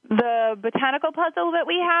 like, the botanical puzzle that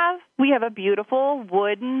we have a beautiful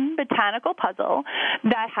wooden botanical puzzle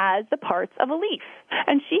that has the parts of a leaf.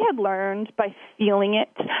 And she had learned by feeling it,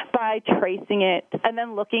 by tracing it, and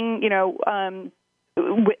then looking,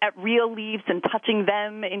 at real leaves and touching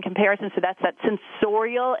them in comparison. So that's that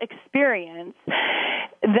sensorial experience,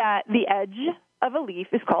 that the edge of a leaf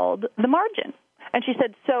is called the margin. And she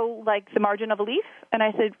said, so like the margin of a leaf? And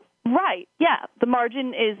I said, right, yeah, the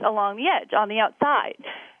margin is along the edge, on the outside.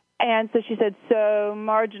 And so she said, so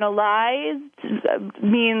marginalized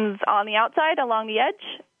means on the outside, along the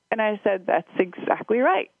edge? And I said, that's exactly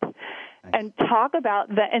right. Nice. And talk about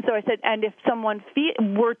that. And so I said, and if someone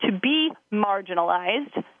were to be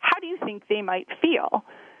marginalized, how do you think they might feel?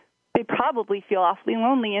 They'd probably feel awfully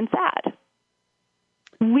lonely and sad.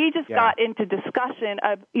 We just got into discussion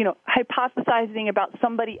of, hypothesizing about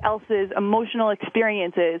somebody else's emotional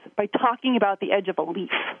experiences by talking about the edge of a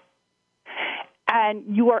leaf.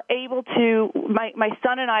 And you are able to, my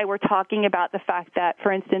son and I were talking about the fact that,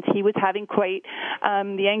 for instance, he was having quite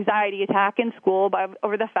the anxiety attack in school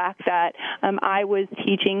over the fact that I was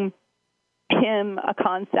teaching him a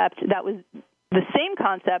concept that was the same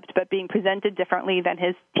concept but being presented differently than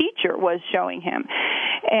his teacher was showing him.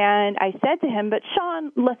 And I said to him, but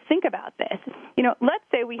Sean, let's think about this. Let's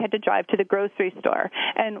say we had to drive to the grocery store,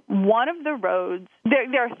 and one of the roads,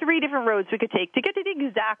 there are 3 different roads we could take to get to the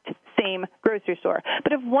exact same grocery store.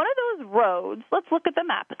 But if one of those roads, let's look at the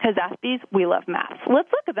map, because Aspies, we love maps.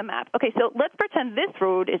 Let's look at the map. Okay, so let's pretend this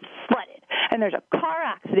road is flooded, and there's a car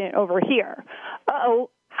accident over here. Uh-oh.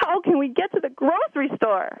 How can we get to the grocery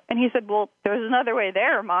store? And he said, well, there's another way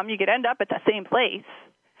there, Mom. You could end up at the same place.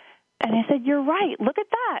 And I said, you're right. Look at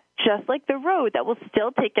that. Just like the road that will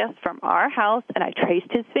still take us from our house, and I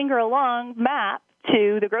traced his finger along map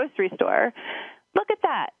to the grocery store. Look at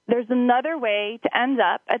that. There's another way to end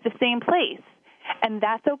up at the same place. And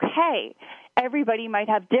that's okay. Everybody might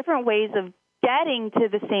have different ways of getting to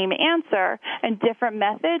the same answer and different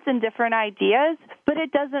methods and different ideas, but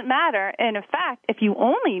it doesn't matter. And in fact, if you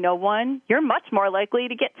only know one, you're much more likely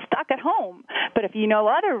to get stuck at home. But if you know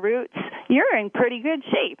other routes, you're in pretty good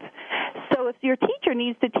shape. So if your teacher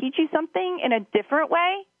needs to teach you something in a different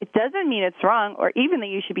way, it doesn't mean it's wrong or even that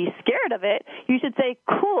you should be scared of it. You should say,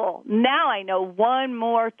 cool, now I know one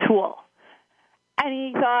more tool. And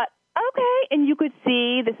he thought, okay, and you could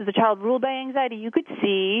see, this is a child ruled by anxiety, you could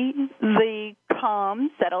see the calm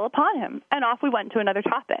settle upon him. And off we went to another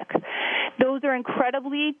topic. Those are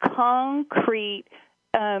incredibly concrete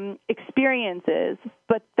experiences,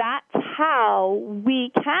 but that's how we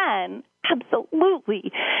can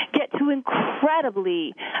absolutely get to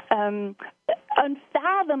incredibly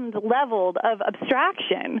unfathomed level of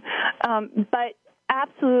abstraction, but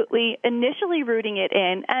absolutely initially rooting it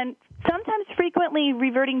in and sometimes frequently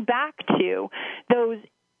reverting back to those,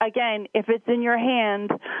 again, if it's in your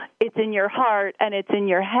hand, it's in your heart, and it's in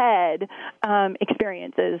your head,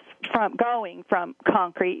 experiences from going from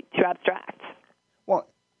concrete to abstract. Well,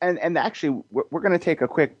 and actually, we're going to take a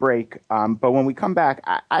quick break, but when we come back,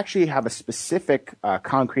 I actually have a specific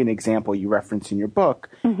concrete example you reference in your book,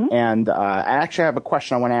 and I actually have a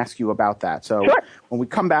question I want to ask you about that. So when we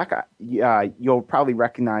come back, you'll probably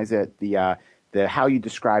recognize it, the how you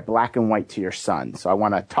describe black and white to your son. So I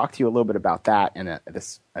want to talk to you a little bit about that and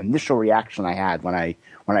this initial reaction I had when I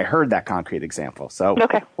heard that concrete example. So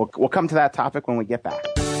we'll come to that topic when we get back.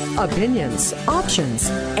 Opinions, options,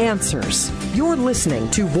 answers. You're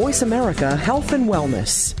listening to Voice America Health and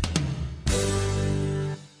Wellness.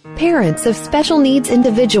 Parents of special needs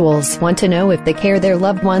individuals want to know if the care their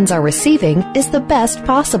loved ones are receiving is the best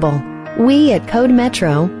possible. We at Code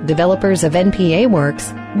Metro, developers of NPA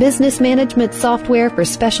Works, business management software for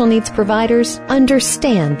special needs providers,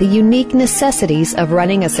 understand the unique necessities of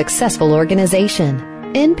running a successful organization.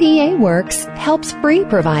 NPA Works helps free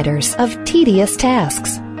providers of tedious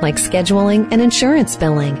tasks like scheduling and insurance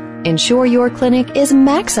billing. Ensure your clinic is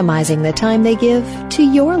maximizing the time they give to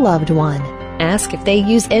your loved one. Ask if they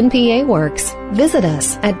use NPA Works. Visit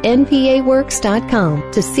us at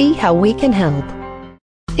npaworks.com to see how we can help.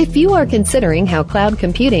 If you are considering how cloud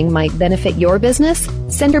computing might benefit your business,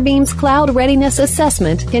 Centerbeam's Cloud Readiness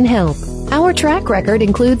Assessment can help. Our track record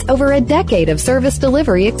includes over a decade of service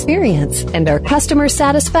delivery experience, and our customer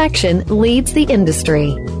satisfaction leads the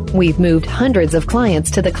industry. We've moved hundreds of clients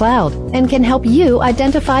to the cloud and can help you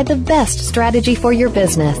identify the best strategy for your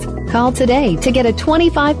business. Call today to get a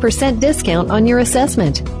 25% discount on your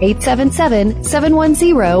assessment.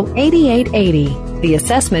 877-710-8880. The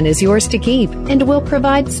assessment is yours to keep and will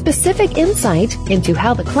provide specific insight into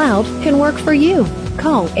how the cloud can work for you.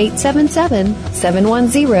 Call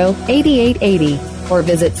 877-710-8880. or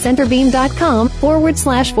visit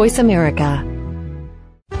centerbeam.com/Voice America.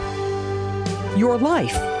 Your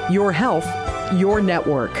life, your health, your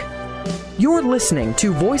network. You're listening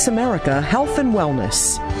to Voice America Health and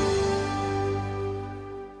Wellness.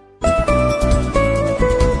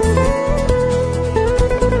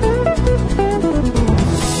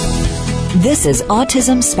 This is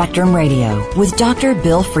Autism Spectrum Radio with Dr.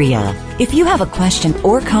 Bill Freya. If you have a question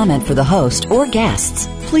or comment for the host or guests,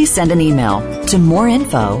 please send an email to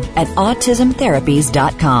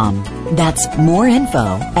moreinfo@autismtherapies.com. That's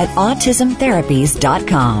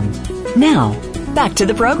moreinfo@autismtherapies.com. Now, back to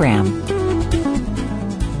the program.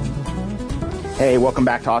 Hey, welcome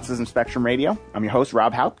back to Autism Spectrum Radio. I'm your host,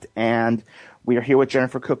 Rob Haupt, and we are here with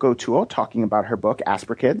Jennifer Cook-O'Toole talking about her book,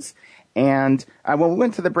 Asperger Kids. And when we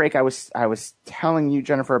went to the break, I was telling you,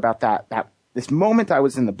 Jennifer, about this moment I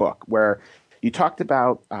was in the book where you talked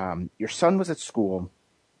about your son was at school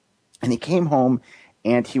and he came home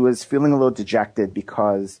and he was feeling a little dejected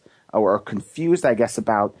because, or confused, I guess,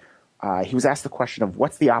 about he was asked the question of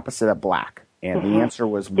what's the opposite of black, and the answer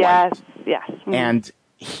was white. Yes. Mm-hmm. And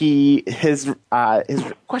his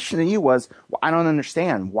question to you was, well, I don't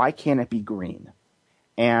understand. Why can't it be green?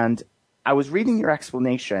 And I was reading your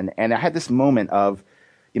explanation, and I had this moment of,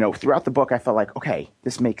 throughout the book, I felt like, okay,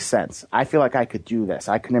 this makes sense. I feel like I could do this.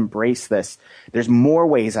 I can embrace this. There's more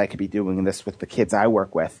ways I could be doing this with the kids I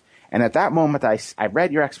work with. And at that moment, I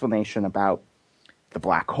read your explanation about the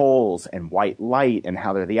black holes and white light and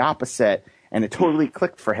how they're the opposite, and it totally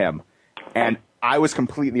clicked for him. And I was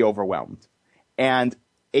completely overwhelmed. And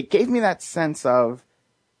it gave me that sense of,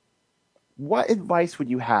 what advice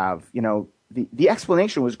would you have? The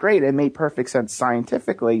explanation was great. It made perfect sense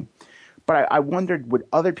scientifically, but I wondered, would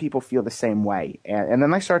other people feel the same way? And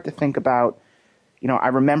then I started to think about, I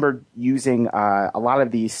remember using a lot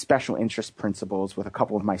of these special interest principles with a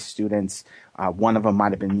couple of my students. One of them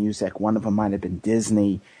might have been music. One of them might have been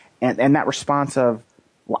Disney. And that response of,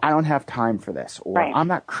 well, I don't have time for this, or I'm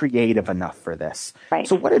not creative enough for this. Right.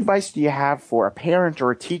 So what advice do you have for a parent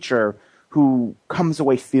or a teacher who comes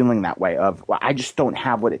away feeling that way of, well, I just don't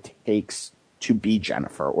have what it takes to be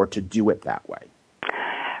Jennifer or to do it that way?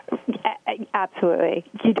 Absolutely.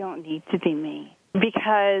 You don't need to be me,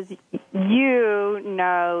 because you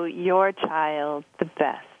know your child the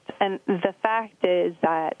best. And the fact is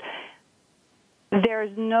that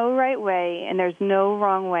there's no right way and there's no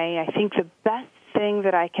wrong way. I think the best thing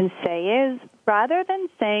that I can say is, rather than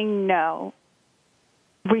saying no,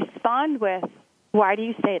 respond with, why do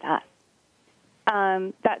you say that?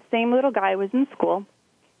 That same little guy was in school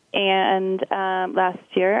and last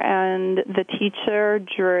year, and the teacher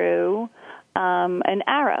drew an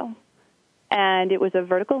arrow, and it was a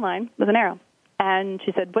vertical line with an arrow. And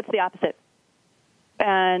she said, what's the opposite?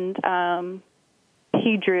 And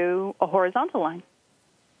he drew a horizontal line.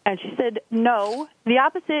 And she said, no, the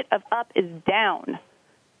opposite of up is down.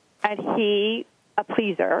 And he, a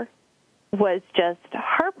pleaser, was just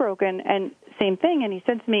heartbroken, and same thing. And he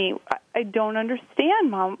said to me, I don't understand,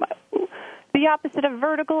 Mom. The opposite of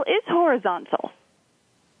vertical is horizontal.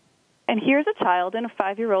 And here's a child in a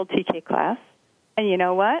 5-year-old TK class, and you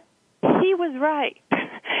know what? He was right.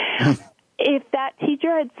 If that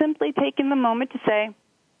teacher had simply taken the moment to say,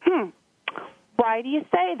 why do you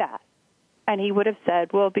say that? And he would have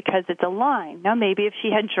said, well, because it's a line. Now, maybe if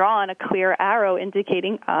she had drawn a clear arrow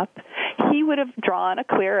indicating up, he would have drawn a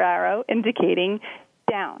clear arrow indicating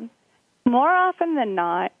down. More often than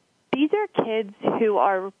not, these are kids who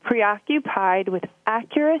are preoccupied with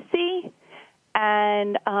accuracy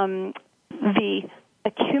and the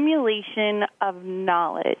accumulation of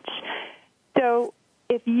knowledge. So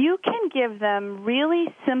if you can give them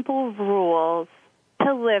really simple rules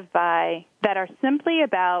to live by that are simply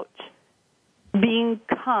about being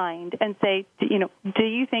kind, and say, do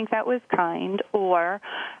you think that was kind? Or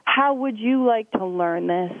how would you like to learn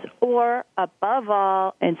this? Or above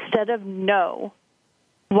all, instead of no,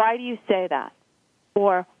 why do you say that?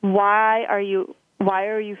 Or why are you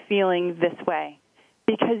feeling this way?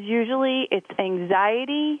 Because usually it's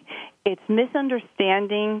anxiety, it's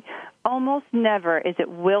misunderstanding. Almost never is it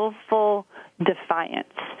willful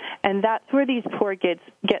defiance. And that's where these poor kids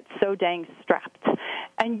get so dang strapped.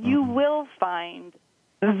 And you will find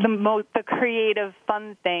the creative,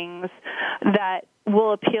 fun things that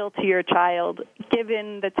will appeal to your child,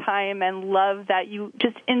 given the time and love that you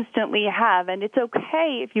just instantly have. And it's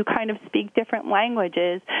okay if you kind of speak different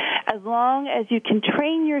languages, as long as you can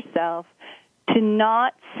train yourself to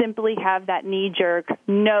not simply have that knee-jerk,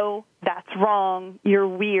 no, that's wrong, you're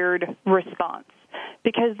weird response,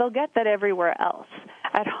 because they'll get that everywhere else.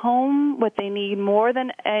 At home, what they need more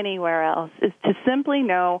than anywhere else is to simply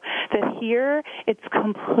know that here it's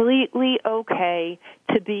completely okay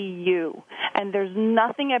to be you. And there's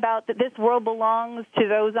nothing about that this world belongs to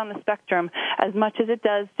those on the spectrum as much as it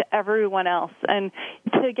does to everyone else. And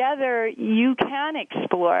together you can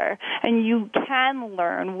explore and you can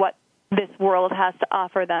learn what this world has to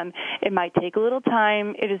offer them. It might take a little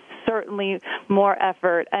time. It is certainly more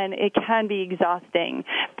effort, and it can be exhausting.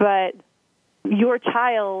 But your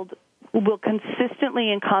child will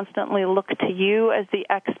consistently and constantly look to you as the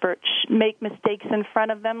expert. Make mistakes in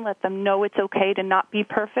front of them. Let them know it's okay to not be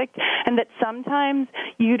perfect, and that sometimes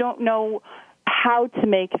you don't know how to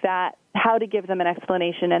make that, how to give them an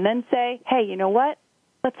explanation, and then say, hey, you know what?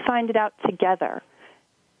 Let's find it out together.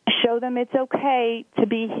 Show them it's okay to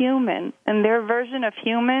be human, and their version of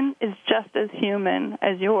human is just as human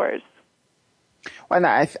as yours. Well, and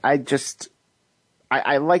I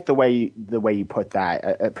like the way you put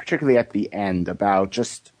that, particularly at the end about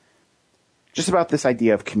just about this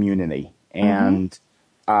idea of community, and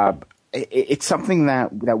it's something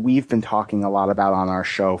that we've been talking a lot about on our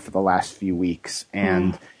show for the last few weeks,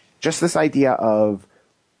 and just this idea of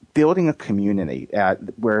building a community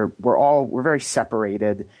where we're very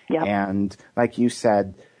separated. Yep. And like you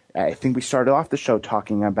said, I think we started off the show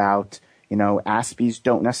talking about, Aspies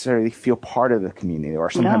don't necessarily feel part of the community or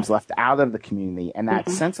sometimes left out of the community. And that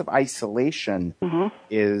sense of isolation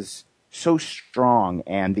is so strong.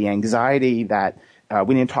 And the anxiety that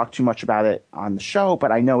we didn't talk too much about it on the show,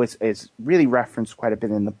 but I know it's really referenced quite a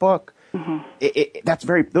bit in the book.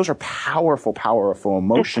 Those are powerful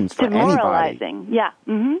emotions for anybody. Demoralizing. Yeah.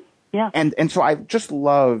 Yeah. And so I just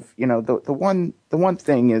love, the one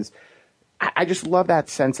thing is I just love that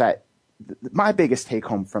sense that my biggest take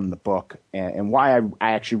home from the book and why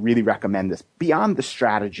I actually really recommend this beyond the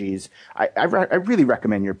strategies. I really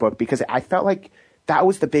recommend your book because I felt like that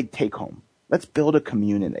was the big take home. Let's build a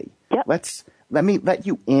community. Yep. Let me let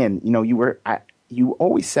you in. You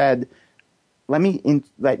always said,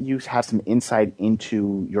 let you have some insight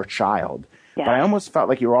into your child. Yeah. But I almost felt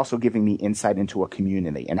like you were also giving me insight into a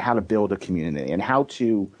community and how to build a community and how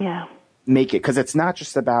to make it. Because it's not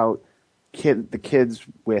just about the kids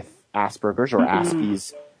with Asperger's or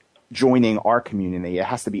Aspies joining our community. It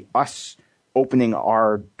has to be us opening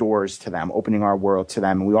our doors to them, opening our world to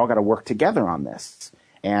them. And we all got to work together on this.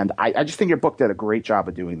 And I just think your book did a great job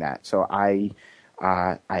of doing that. So I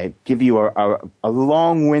give you a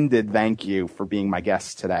long-winded thank you for being my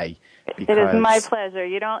guest today. It is my pleasure.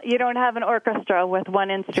 You don't have an orchestra with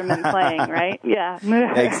one instrument playing, right? Yeah.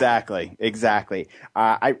 Exactly.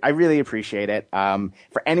 I really appreciate it.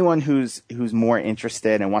 For anyone who's more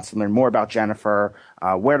interested and wants to learn more about Jennifer,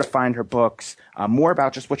 where to find her books, more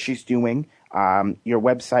about just what she's doing, your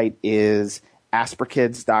website is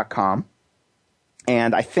asperkids.com.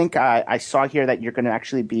 And I think I saw here that you're going to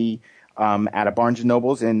actually be at a Barnes &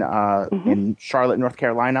 Noble's in Charlotte, North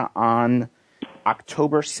Carolina on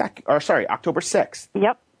October 6th.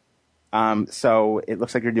 Yep. So it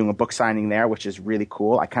looks like you're doing a book signing there, which is really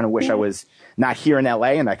cool. I kind of wish I was not here in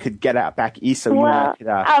LA and I could get out back east so you and I could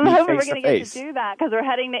I'm meet hoping face we're going to to get face. to do that because we're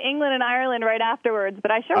heading to England and Ireland right afterwards.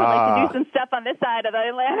 But I sure would like to do some stuff on this side of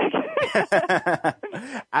the Atlantic.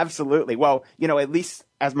 Absolutely. Well, at least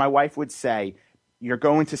as my wife would say, you're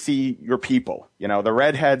going to see your people. The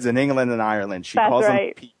redheads in England and Ireland. She calls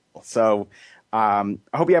them people. So I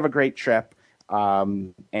hope you have a great trip.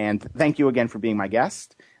 And thank you again for being my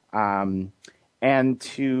guest. And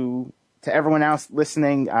to everyone else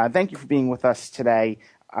listening, thank you for being with us today.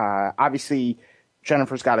 Obviously,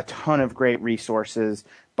 Jennifer's got a ton of great resources,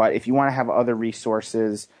 but if you want to have other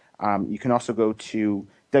resources, you can also go to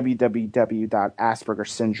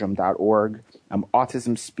www.aspergersyndrome.org.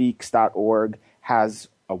 autismspeaks.org has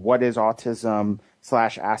a What is Autism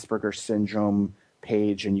 /Asperger Syndrome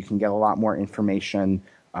page, and you can get a lot more information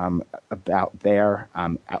about there.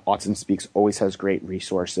 Autism Speaks always has great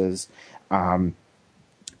resources.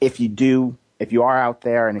 If you are out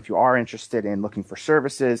there and if you are interested in looking for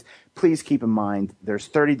services, please keep in mind there's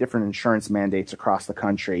 30 different insurance mandates across the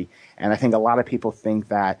country. And I think a lot of people think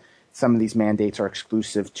that some of these mandates are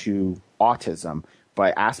exclusive to autism,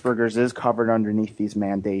 but Asperger's is covered underneath these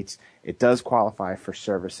mandates. It does qualify for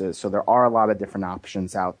services. So there are a lot of different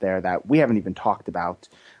options out there that we haven't even talked about.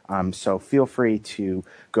 So feel free to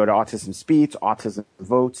go to Autism Speaks,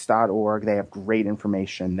 autismvotes.org. They have great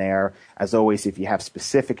information there. As always, if you have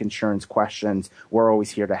specific insurance questions, we're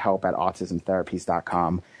always here to help at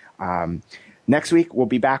autismtherapies.com. Next week, we'll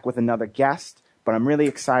be back with another guest, but I'm really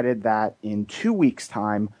excited that in 2 weeks'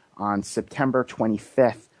 time, on September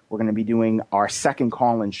 25th, we're going to be doing our second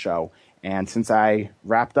call-in show. And since I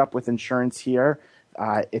wrapped up with insurance here,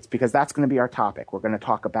 it's because that's going to be our topic. We're going to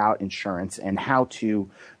talk about insurance and how to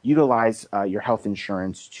utilize your health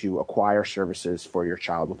insurance to acquire services for your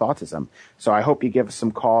child with autism. So I hope you give us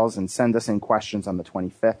some calls and send us in questions on the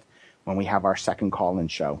 25th when we have our second call-in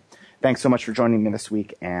show. Thanks so much for joining me this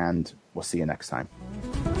week, and we'll see you next time.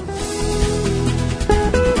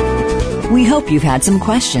 We hope you've had some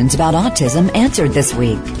questions about autism answered this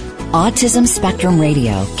week. Autism Spectrum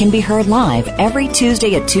Radio can be heard live every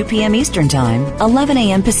Tuesday at 2 p.m. Eastern Time, 11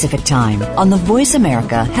 a.m. Pacific Time on the Voice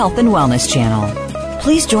America Health and Wellness Channel.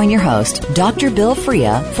 Please join your host, Dr. Bill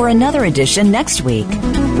Freya, for another edition next week.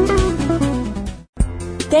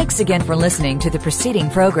 Thanks again for listening to the preceding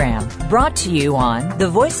program, brought to you on the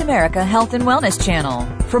Voice America Health and Wellness Channel.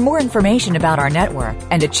 For more information about our network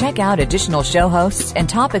and to check out additional show hosts and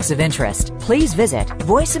topics of interest, please visit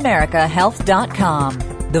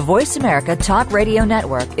voiceamericahealth.com. The Voice America Talk Radio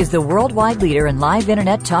Network is the worldwide leader in live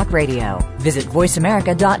Internet talk radio. Visit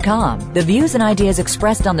voiceamerica.com. The views and ideas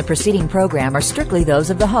expressed on the preceding program are strictly those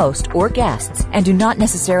of the host or guests and do not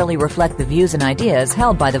necessarily reflect the views and ideas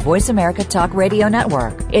held by the Voice America Talk Radio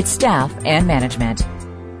Network, its staff, and management.